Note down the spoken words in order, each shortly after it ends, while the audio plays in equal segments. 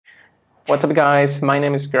What's up guys, my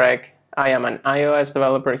name is Greg. I am an iOS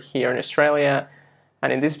developer here in Australia,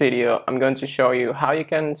 and in this video I'm going to show you how you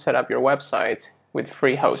can set up your website with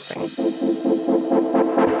free hosting.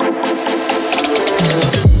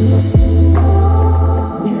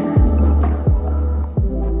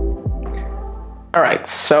 Alright,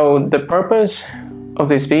 so the purpose of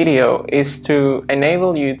this video is to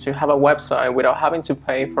enable you to have a website without having to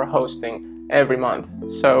pay for hosting every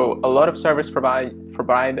month. So a lot of service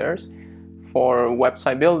providers for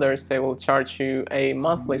website builders, they will charge you a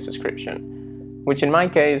monthly subscription, which in my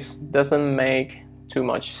case doesn't make too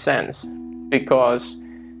much sense, because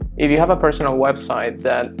if you have a personal website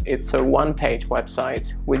that it's a one-page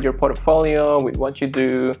website with your portfolio, with what you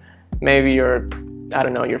do, maybe your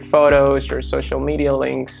photos, your social media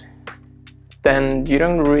links, then you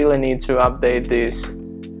don't really need to update this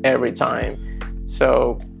every time.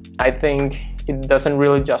 So I think it doesn't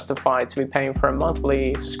really justify to be paying for a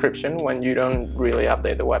monthly subscription when you don't really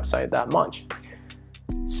update the website that much.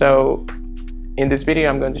 So in this video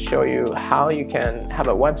I'm going to show you how you can have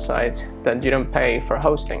a website that you don't pay for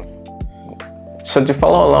hosting. So to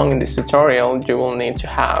follow along in this tutorial, you will need to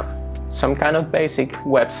have some kind of basic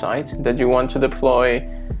website that you want to deploy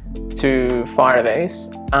to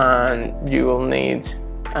Firebase, and you will need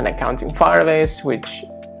an account in Firebase, which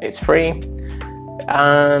is free,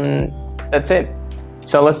 and that's it.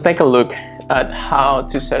 So let's take a look at how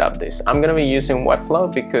to set up this. I'm going to be using Webflow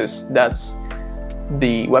because that's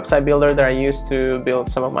the website builder that I use to build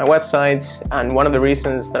some of my websites, and one of the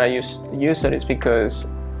reasons that I use it is because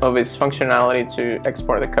of its functionality to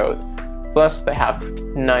export the code. Plus they have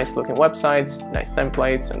nice looking websites, nice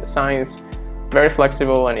templates and designs, very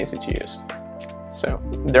flexible and easy to use. So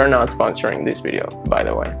they're not sponsoring this video, by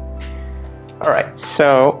the way. Alright,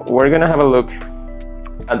 so we're gonna have a look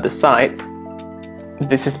at the site.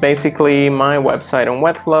 This is basically my website on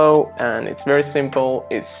Webflow, and it's very simple.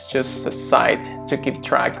 It's just a site to keep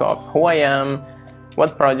track of who I am,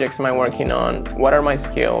 what projects am I working on, what are my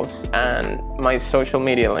skills, and my social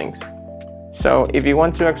media links. So if you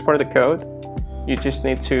want to export the code, you just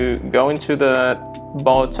need to go into the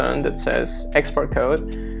button that says export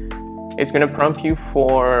code. It's going to prompt you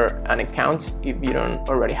for an account if you don't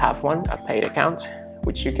already have one, a paid account,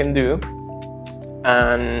 which you can do.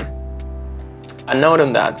 And a note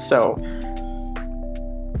on that, so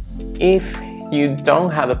if you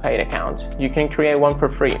don't have a paid account, you can create one for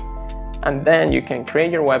free, and then you can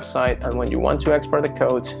create your website, and when you want to export the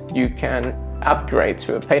code, you can upgrade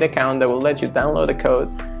to a paid account that will let you download the code,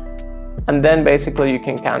 and then basically you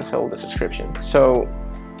can cancel the subscription. So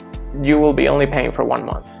you will be only paying for 1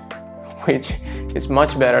 month, which is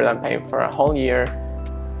much better than paying for a whole year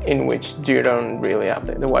in which you don't really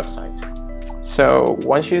update the website. So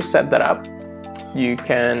once you set that up, you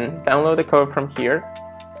can download the code from here.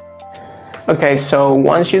 Okay, so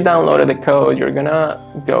once you downloaded the code, you're gonna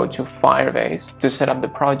go to Firebase to set up the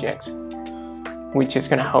project, which is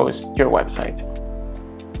gonna host your website.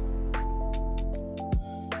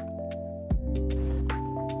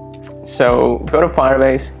 So go to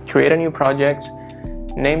Firebase, create a new project,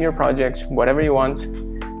 name your project whatever you want,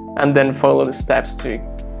 and then follow the steps to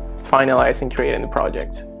finalize and creating the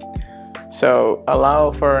project. So allow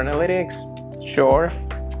for analytics, sure,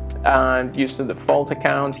 and use the default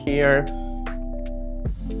account here.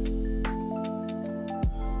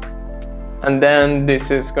 And then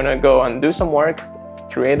this is gonna go and do some work,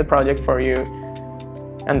 create the project for you,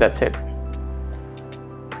 and that's it.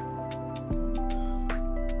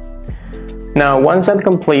 Now once that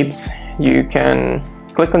completes, you can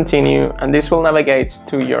click continue, and this will navigate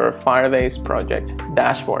to your Firebase project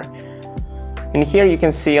dashboard. In here you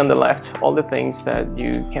can see on the left all the things that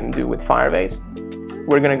you can do with Firebase.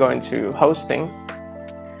 We're gonna go into hosting,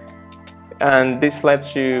 and this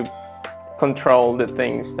lets you control the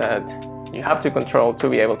things that you have to control to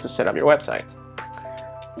be able to set up your website.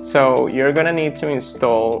 So you're gonna need to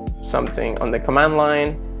install something on the command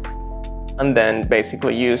line, and then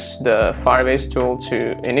basically use the Firebase tool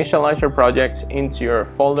to initialize your project into your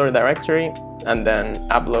folder directory, and then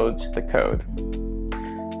upload the code.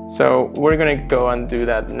 So we're gonna go and do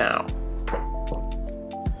that now.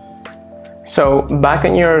 So back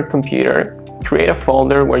on your computer, create a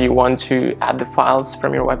folder where you want to add the files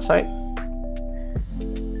from your website.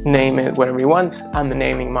 Name it whatever you want. I'm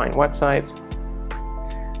naming mine website.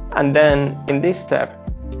 And then in this step,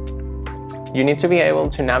 you need to be able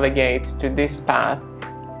to navigate to this path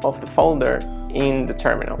of the folder in the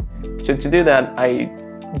terminal. So to do that, I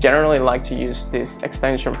generally like to use this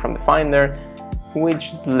extension from the Finder,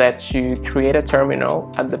 which lets you create a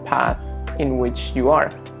terminal at the path in which you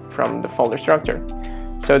are from the folder structure.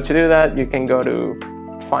 So to do that, you can go to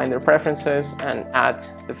find their preferences and add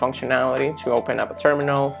the functionality to open up a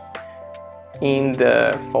terminal in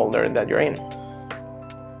the folder that you're in.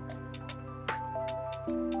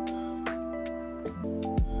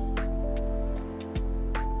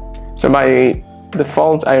 So by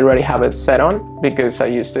default, I already have it set on because I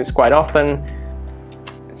use this quite often.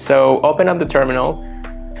 So open up the terminal.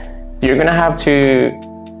 You're gonna have to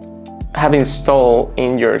have installed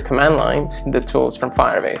in your command line the tools from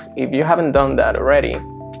Firebase. If you haven't done that already,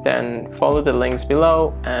 then follow the links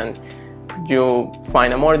below and you'll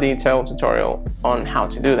find a more detailed tutorial on how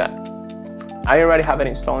to do that. I already have it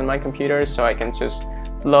installed in my computer, so I can just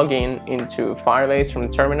log in into Firebase from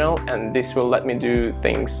the terminal, and this will let me do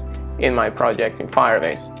things in my project in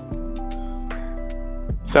Firebase.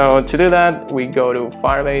 So to do that, we go to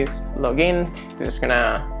Firebase login. This is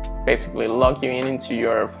gonna basically log you in into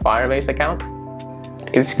your Firebase account.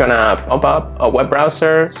 It's gonna pop up a web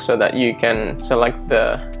browser so that you can select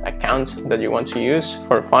the account that you want to use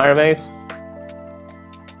for Firebase.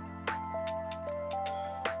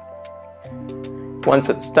 Once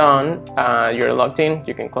it's done, you're logged in,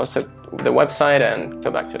 you can close the website and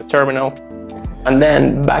go back to the terminal. And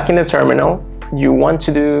then back in the terminal, you want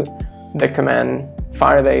to do the command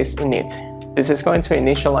Firebase Init. This is going to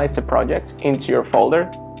initialize the project into your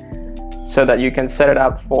folder so that you can set it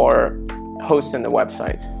up for hosting the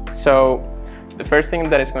website. So the first thing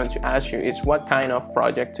that it's going to ask you is what kind of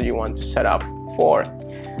project do you want to set up for?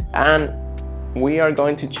 And we are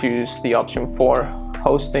going to choose the option for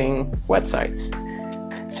hosting websites.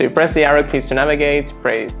 So you press the arrow keys to navigate,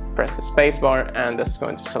 press the spacebar, and that's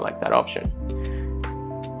going to select that option.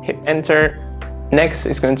 Hit enter. Next,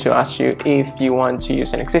 it's going to ask you if you want to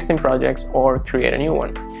use an existing project or create a new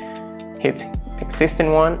one. Hit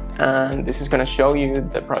existing one, and this is going to show you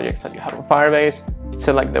the projects that you have on Firebase.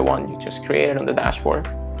 Select the one you just created on the dashboard.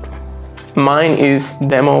 Mine is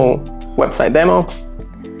demo, website demo.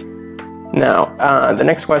 Now, the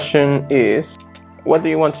next question is, what do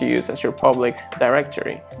you want to use as your public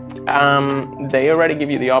directory? They already give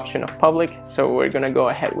you the option of public, so we're going to go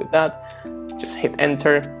ahead with that. Just hit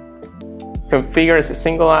enter. Configure as a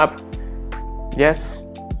single app. Yes.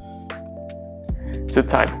 So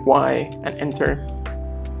type Y and enter.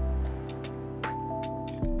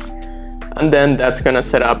 And then that's going to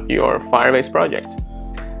set up your Firebase project.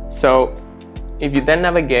 So if you then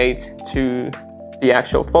navigate to the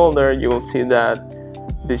actual folder, you will see that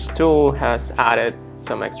this tool has added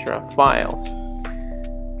some extra files.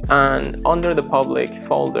 And under the public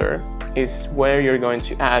folder is where you're going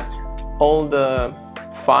to add all the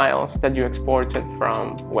files that you exported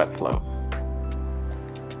from webflow.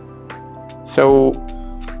 So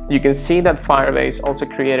you can see that Firebase also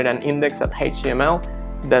created an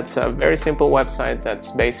index.html. That's a very simple website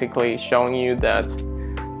that's basically showing you that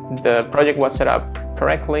the project was set up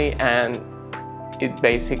correctly, and it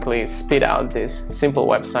basically spit out this simple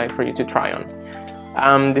website for you to try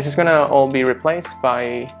on. This is gonna all be replaced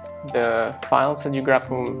by the files that you grab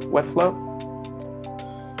from webflow.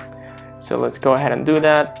 So let's go ahead and do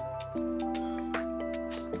that.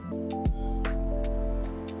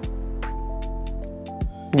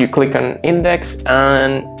 You click on index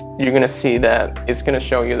and you're gonna see that it's gonna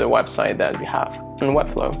show you the website that you have on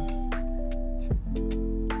webflow.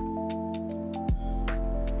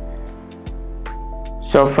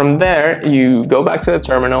 So from there, you go back to the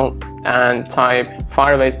terminal and type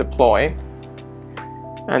Firebase deploy.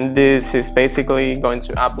 And this is basically going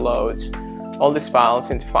to upload all these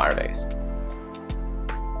files into Firebase.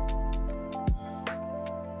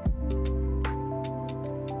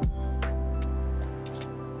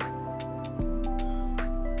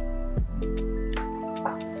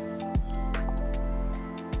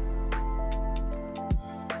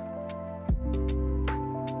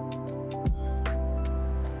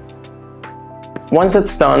 Once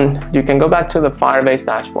it's done, you can go back to the Firebase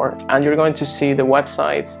dashboard and you're going to see the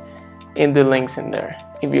websites in the links in there.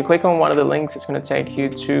 If you click on one of the links, it's going to take you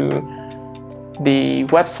to the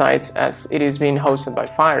websites as it is being hosted by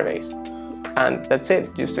Firebase. And that's it.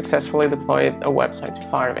 You've successfully deployed a website to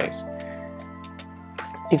Firebase.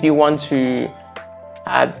 If you want to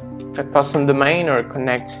add a custom domain or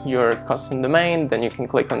connect your custom domain, then you can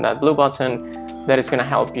click on that blue button. That is going to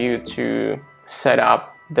help you to set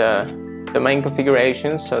up the domain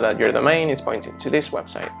configuration so that your domain is pointing to this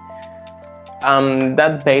website.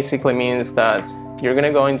 That basically means that you're going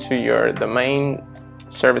to go into your domain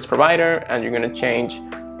service provider and you're going to change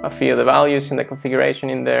a few of the values in the configuration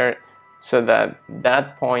in there so that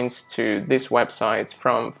that points to this website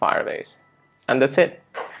from Firebase. And that's it.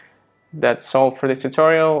 That's all for this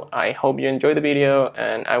tutorial. I hope you enjoyed the video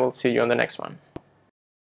and I will see you on the next one.